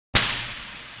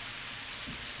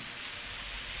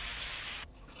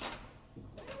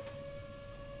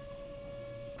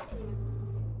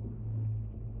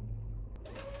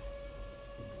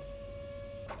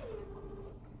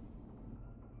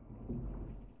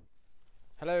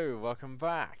Hello, welcome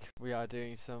back. We are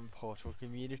doing some Portal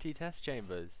Community Test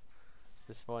Chambers.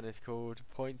 This one is called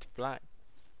Point Black.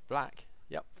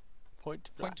 Yep. Point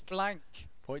Blank.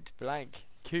 Point Blank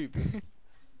Coop.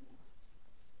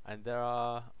 And there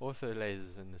are also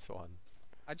lasers in this one.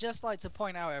 I'd just like to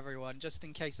point out, everyone, just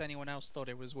in case anyone else thought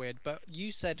it was weird, but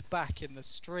you said back in the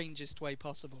strangest way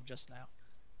possible just now.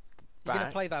 You're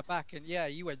gonna play that back, and yeah,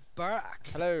 you went back.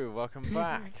 Hello, welcome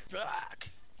back.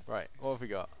 Back. Right, what have we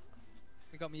got?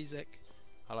 We got music.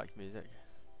 I like music.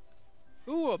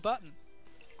 Ooh, a button.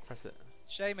 Press it.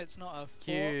 Shame it's not a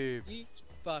Cube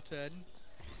button.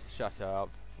 Shut up.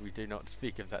 We do not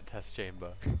speak of that test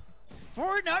chamber.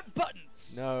 Fortnite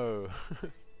buttons. No.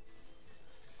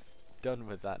 Done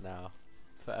with that now.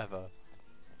 Forever.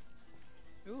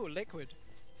 Ooh, liquid.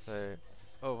 So,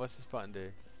 oh, what's this button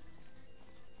do?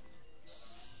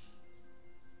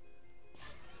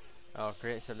 Oh,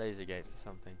 creates a laser gate or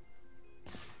something.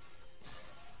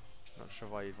 Not sure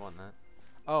why you'd want that.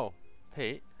 Oh,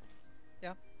 Pete.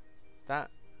 Yeah.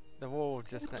 The wall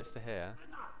just next to here.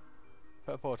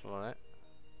 Put a portal on it.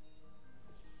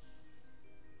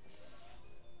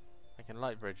 I can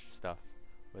light bridge stuff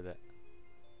with it.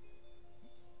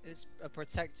 It's a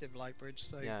protective light bridge,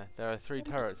 so. Yeah, there are 3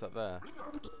 turrets up there.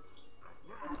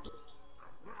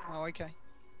 Oh, okay.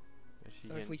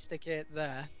 So if we stick it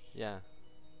there. Yeah.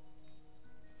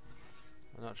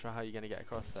 I'm not sure how you're gonna get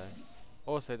across though.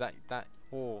 Also, that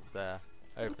wall there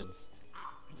opens.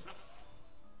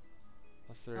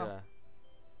 What's through there?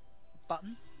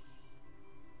 Button.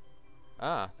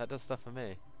 Ah, that does stuff for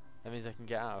me. That means I can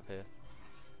get out of here.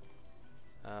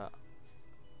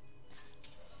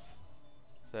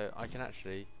 So I can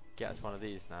actually get us one of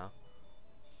these now.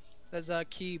 There's a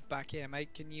cube back here,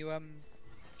 mate. Can you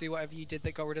do whatever you did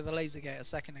that got rid of the laser gate a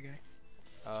second ago?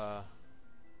 I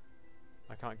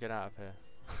can't get out of here.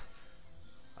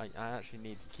 I actually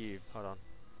need the cube. Hold on.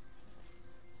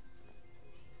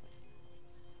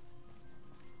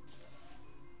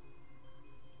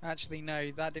 Actually,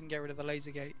 no, that didn't get rid of the laser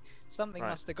gate. Something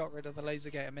must have got rid of the laser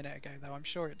gate a minute ago, though. I'm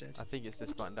sure it did. I think it's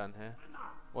this button down here.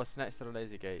 What's next to the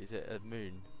laser gate? Is it a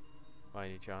moon, by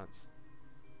any chance?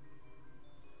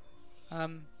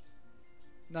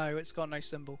 No, it's got no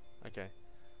symbol. Okay.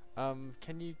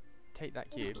 Can you take that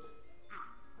cube?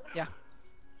 Yeah.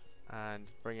 And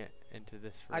bring it into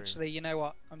this room. Actually, you know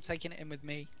what? I'm taking it in with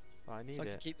me. But I need so I it.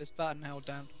 can keep this button held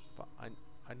down. But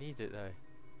I need it though.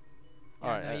 Yeah,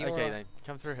 Alright, no, okay then.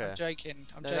 Come through here. I'm joking.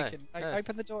 I'm No, joking. no.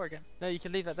 Open the door again. No, you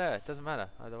can leave that there. It doesn't matter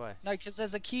either way. No, because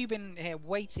there's a cube in here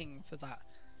waiting for that.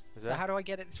 Is so there? how do I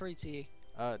get it through to you?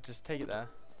 Just take it there.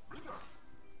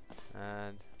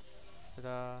 And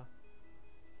ta-da.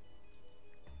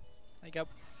 There you go.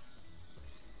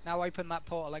 Now open that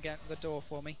portal again, the door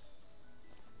for me.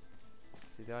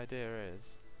 See, the idea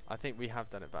is, I think we have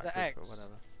done it Is backwards, that but X?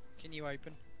 whatever. Can you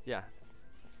open? Yeah.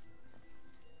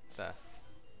 There.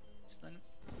 Excellent.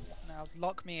 Now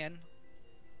lock me in.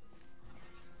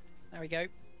 There we go.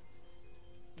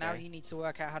 Now Okay. you need to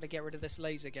work out how to get rid of this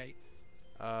laser gate.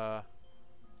 I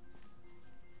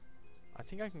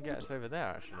think I can get us over there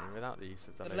actually, without the use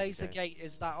of the The laser laser gate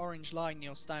is that orange line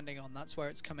you're standing on. That's where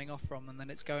it's coming off from, and then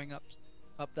it's going up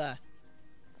there.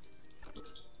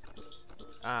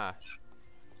 Ah.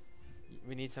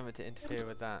 We need something to interfere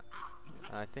with that.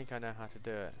 And I think I know how to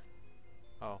do it.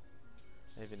 Oh.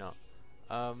 Maybe not.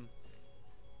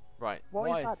 Right. What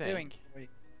is I that doing? think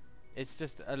It's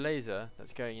just a laser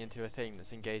that's going into a thing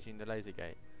that's engaging the laser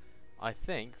gate. I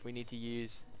think we need to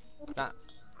use that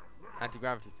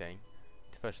anti-gravity thing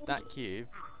to push that cube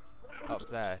up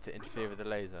there to interfere with the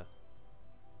laser.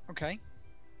 Okay.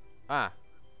 Ah!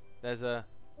 There's a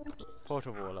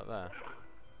portal wall up there.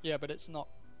 Yeah, but it's not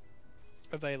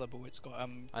available. It's got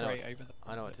grey over the.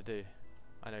 I know what to do.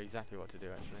 I know exactly what to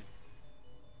do actually.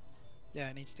 Yeah,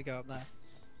 it needs to go up there.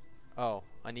 Oh,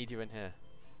 I need you in here.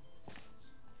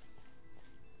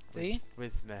 Do you?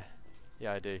 With me.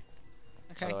 Yeah, I do.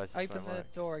 Okay, Otherwise this open won't the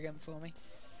work. door again for me.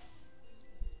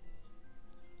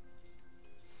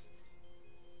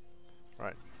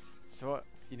 Right. So what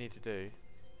you need to do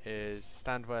is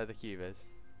stand where the cube is.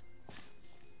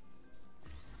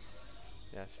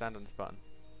 Yeah, stand on this button.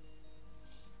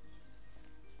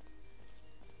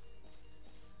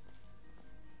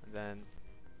 And then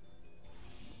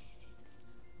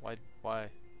why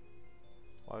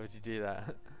would you do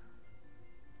that?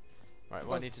 Right,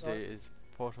 what I need to do is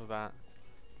portal that,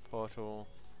 portal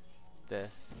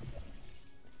this.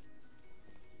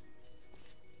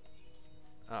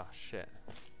 Oh shit.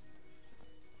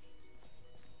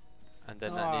 And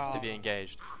then that needs to be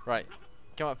engaged. Right,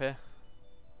 come up here.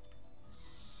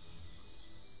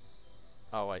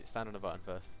 Oh wait, stand on the button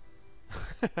first.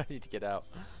 I need to get out.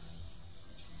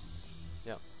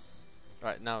 Yep.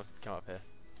 Right, now come up here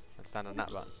and stand on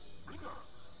that button.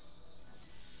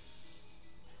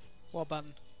 What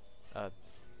button?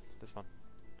 This one.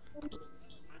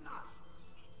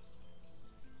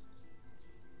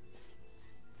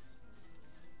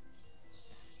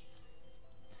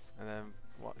 And then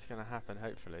what's going to happen,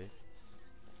 hopefully,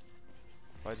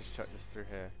 if I just chuck this through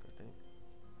here quickly,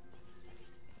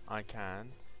 I can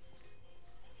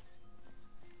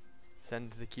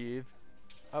send the cube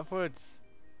upwards.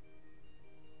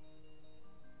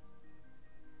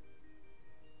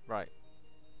 Right.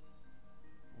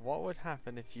 What would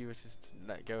happen if you were to just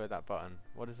let go of that button?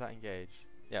 What does that engage?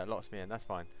 Yeah, it locks me in, that's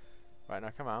fine. Right, now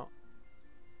come out.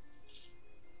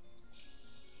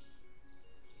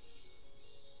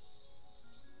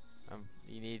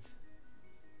 You need...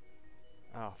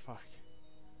 Oh, fuck.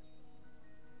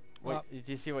 Wait,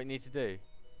 do you see what you need to do?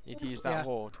 You need to use that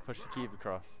wall to push the cube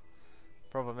across.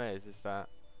 Problem is that...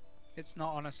 It's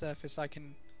not on a surface I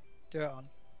can do it on.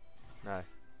 No.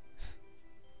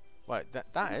 Wait,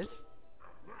 that is?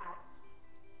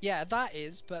 Yeah, that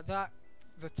is, but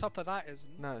the top of that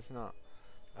isn't. No, it's not.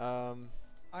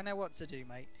 I know what to do,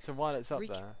 mate. So while it's up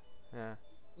there, yeah.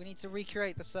 We need to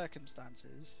recreate the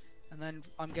circumstances, and then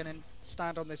I'm gonna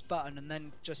stand on this button and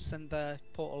then just send the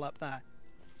portal up there.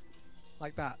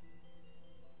 Like that.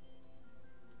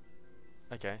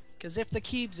 Okay. Because if the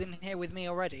cube's in here with me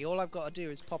already, all I've got to do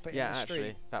is pop it in the street. Yeah,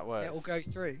 actually, that works. It'll go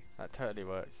through. That totally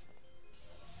works.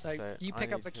 So you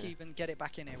pick up the cube and get it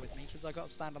back in here with me, because I got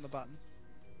to stand on the button.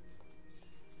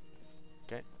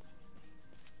 Okay.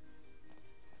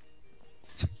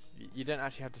 You don't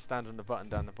actually have to stand on the button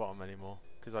down the bottom anymore,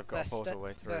 because I've got a portal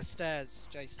way through. They're stairs,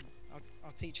 Jason.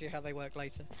 I'll teach you how they work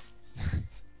later.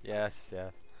 Yes,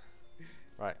 yes.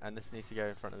 Right, and this needs to go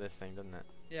in front of this thing, doesn't it?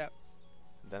 Yeah.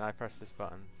 Then I press this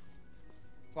button.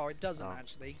 Well, it doesn't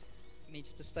actually. It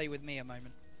needs to stay with me a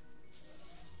moment.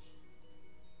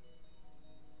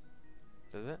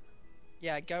 Does it?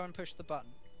 Yeah, go and push the button.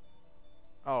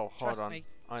 Oh, hold Trust on. me.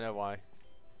 I know why.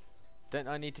 Don't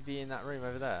I need to be in that room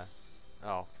over there?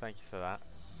 Oh, thank you for that.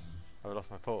 I've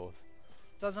lost my portals.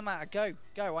 Doesn't matter. Go.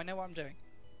 Go. I know what I'm doing.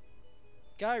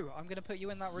 Go. I'm going to put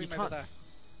you in that room over there.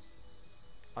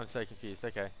 I'm so confused.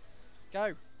 Okay.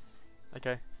 Go.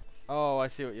 Okay. Oh, I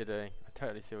see what you're doing. I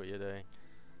totally see what you're doing.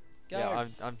 Go. Yeah,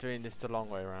 I'm doing this the long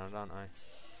way around, aren't I?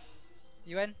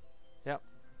 You in? Yep.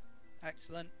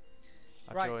 Excellent.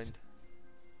 I've joined.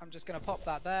 I'm just going to pop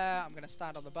that there. I'm going to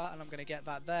stand on the button. I'm going to get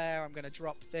that there. I'm going to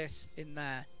drop this in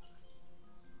there.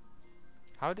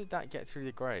 How did that get through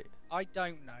the grate? I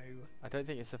don't know. I don't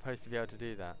think it's supposed to be able to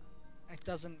do that. It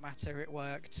doesn't matter. It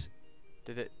worked.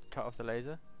 Did it cut off the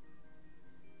laser?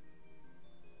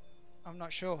 I'm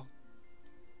not sure.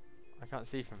 I can't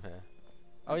see from here.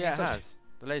 Oh yeah, it has.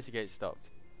 The laser gate stopped.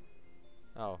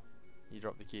 Oh, you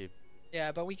dropped the cube.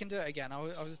 Yeah, but we can do it again. I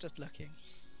was just looking.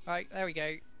 Right, there we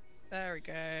go. There it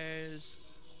goes.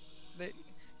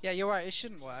 Yeah, you're right. It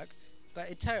shouldn't work, but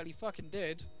it totally fucking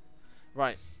did.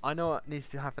 Right, I know what needs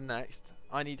to happen next.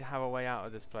 I need to have a way out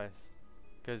of this place.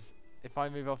 Because if I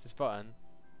move off this button...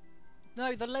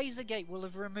 No, the laser gate will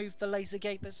have removed the laser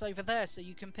gate that's over there, so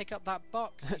you can pick up that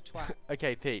box, you twat.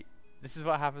 Okay, Pete. This is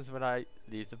what happens when I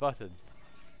leave the button.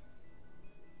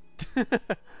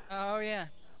 Oh, yeah.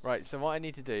 Right, so what I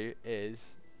need to do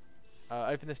is...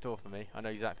 open this door for me. I know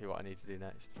exactly what I need to do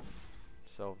next.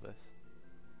 Solve this.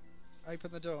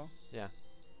 Open the door? Yeah.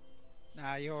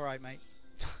 Nah, you're alright, mate.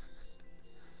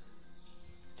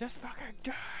 Just fucking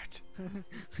do it!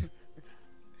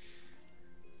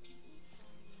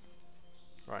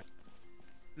 Right.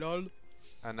 Lol.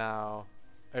 And now,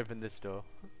 open this door.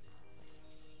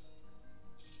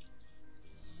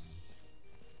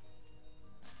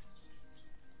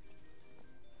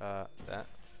 There.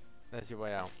 There's your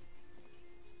way out.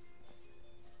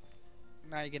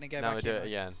 Now you're gonna go now back we in. do it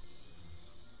again.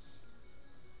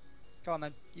 Go on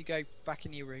then. You go back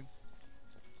in your room.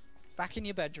 Back in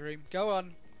your bedroom. Go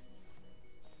on.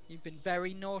 You've been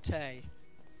very naughty.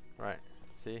 Right.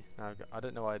 See? Now I've got, I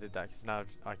don't know why I did that, because now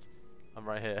I'm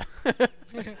right here.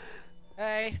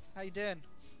 Hey, how you doing?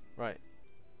 Right.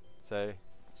 So,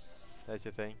 there's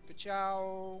your thing.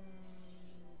 Pachow.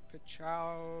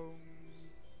 Pachow.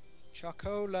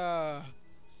 Chocola.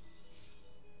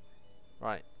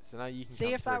 Right. So now you can see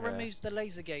come if that through here. removes the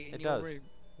laser gate in It your does. room.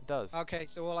 It does. Okay,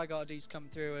 so all I gotta do is come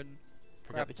through and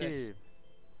Pick grab up the this. cube.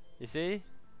 You see?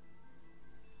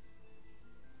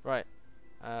 Right.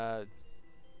 Now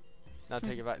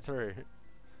take it back through.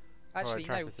 Actually,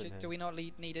 trap no. us in here. Do we not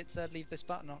need it to leave this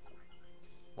button on?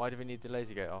 Why do we need the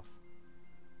laser gate off?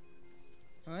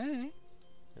 Eh? No,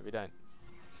 we don't.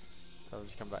 So I'll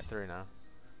just come back through now.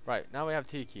 Right, now we have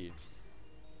 2 cubes.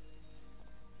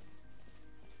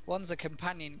 One's a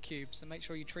companion cube, so make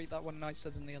sure you treat that one nicer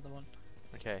than the other one.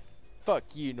 Okay.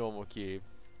 Fuck you, normal cube.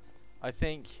 I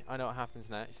think I know what happens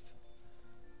next.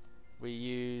 We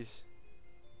use...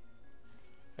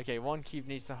 Okay, 1 cube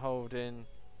needs to hold in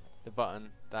the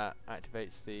button that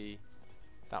activates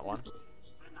that one.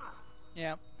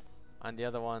 Yeah. And the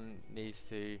other one needs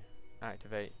to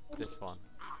activate this one.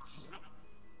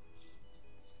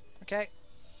 Okay.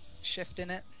 Shifting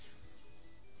it.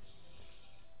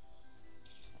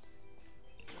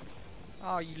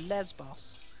 Oh, you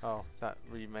lesbos. Oh, that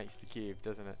remakes the cube,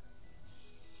 doesn't it?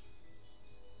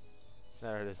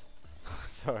 There it is.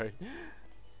 Sorry.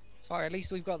 Sorry, at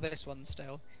least we've got this one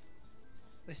still.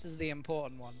 This is the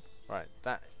important one. Right,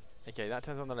 that... Okay, that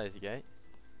turns on the laser gate.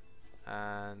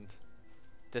 And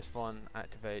this one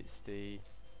activates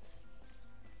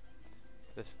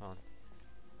this one.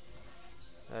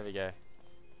 There we go.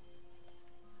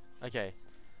 Okay.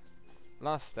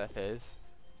 Last step is...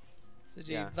 To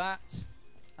do that,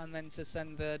 and then to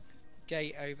send the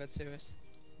gate over to us.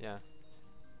 Yeah.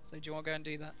 So do you want to go and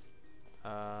do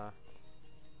that?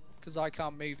 Because I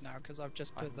can't move now, because I've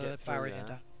just put the barrier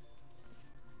down.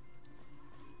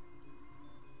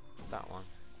 That one.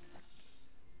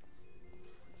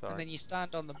 Sorry. And then you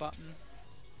stand on the button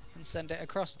and send it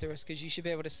across to us, because you should be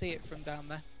able to see it from down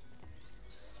there.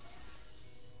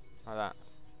 Like that.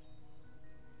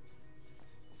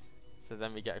 So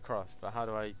then we get across, but how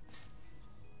do I...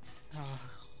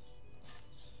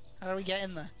 How do we get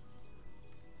in there?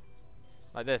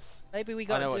 Like this. Maybe we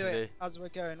got to do it as we're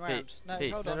going round. No,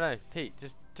 Pete, hold on. No, Pete,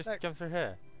 just No. come through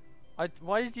here.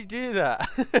 Why did you do that?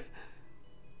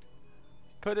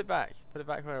 Put it back. Put it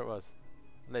back where it was.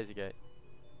 Laser gate.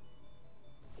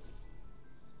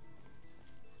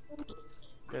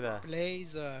 Go there.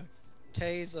 Blazer,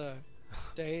 taser,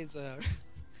 dazer,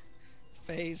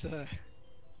 phaser.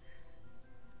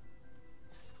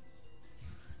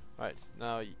 Right,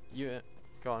 now you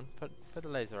go on, put the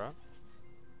laser up.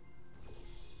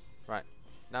 Right,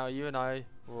 now you and I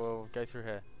will go through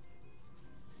here.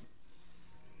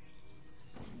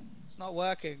 It's not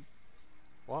working.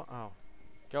 What? Oh.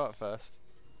 Go up first.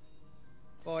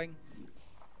 Boing.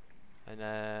 And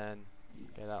then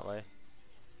go that way.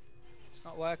 It's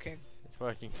not working. It's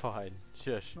working fine.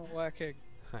 Shush. It's not working.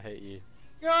 I hate you.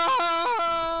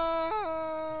 Ah!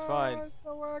 It's fine. It's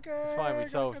not working. It's fine, we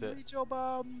solved I can it. reach your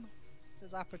bum. It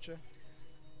says aperture.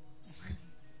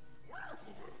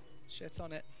 Shit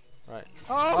on it. Right.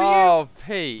 Oh,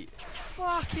 Pete! you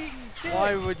fucking dick!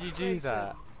 Why would you do Jason,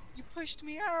 that? You pushed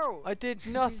me out. I did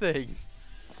nothing.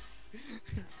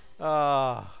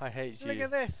 Ah, I hate you. Look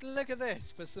at this. Look at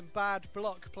this for some bad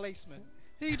block placement.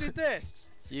 Who did this?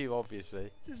 You, obviously.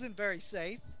 This isn't very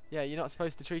safe. Yeah, you're not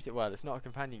supposed to treat it well. It's not a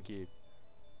companion cube.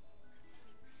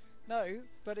 No,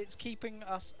 but it's keeping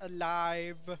us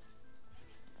alive.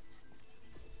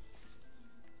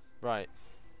 Right.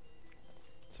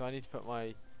 So I need to put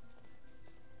my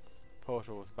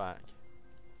portals back.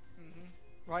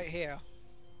 Right here.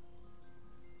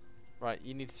 Right,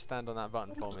 you need to stand on that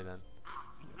button for me then.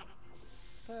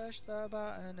 Push the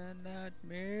button and let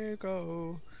me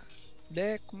go.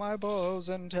 Lick my balls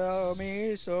and tell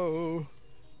me so.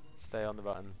 Stay on the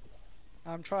button.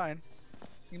 I'm trying.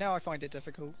 You know I find it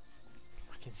difficult.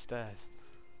 Fucking stairs.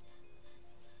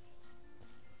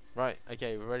 Right,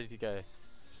 okay, we're ready to go.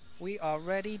 We are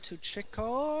ready to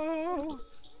chico.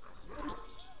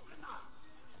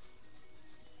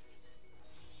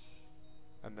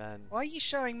 And then... Why are you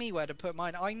showing me where to put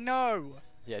mine? I know!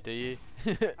 Yeah, do you?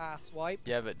 Ass wipe.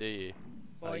 Yeah, but do you?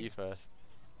 Oh, Boing. you first.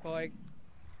 Boing.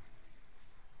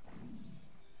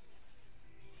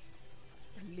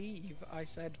 Leave, I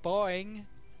said. Boing.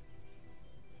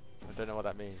 I don't know what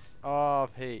that means. Oh,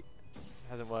 Pete.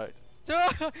 Hasn't worked.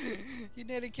 You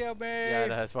nearly killed me. Yeah,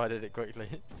 no, that's why I did it quickly.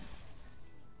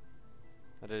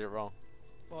 I did it wrong.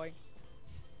 Boing.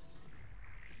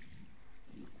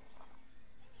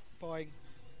 Boing.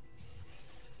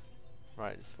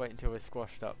 Right, just wait until we're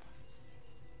squashed up.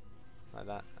 Like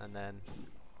that, and then...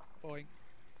 Boing.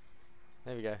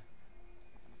 There we go.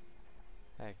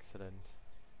 Excellent.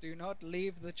 Do not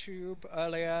leave the tube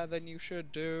earlier than you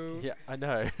should do. Yeah, I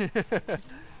know.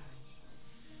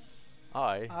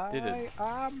 I didn't.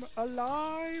 I am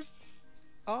alive.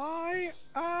 I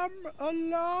am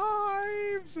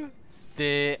alive.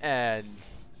 The end.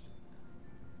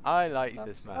 I like Thumbs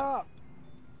this map. up.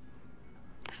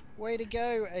 Way to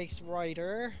go, Ace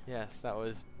Ryder. Yes, that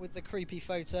was With the creepy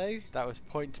photo.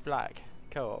 point black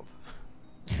co-op.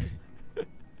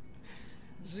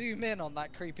 Zoom in on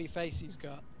that creepy face he's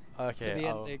got. Okay, the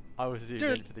ending. I will zoom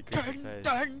Dun, in for the creepy dun, face.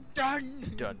 dun,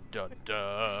 dun. Dun dun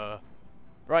dun.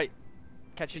 Right.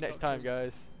 Catch you Peacock next time, trees.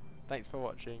 guys. Thanks for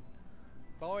watching.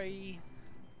 Bye.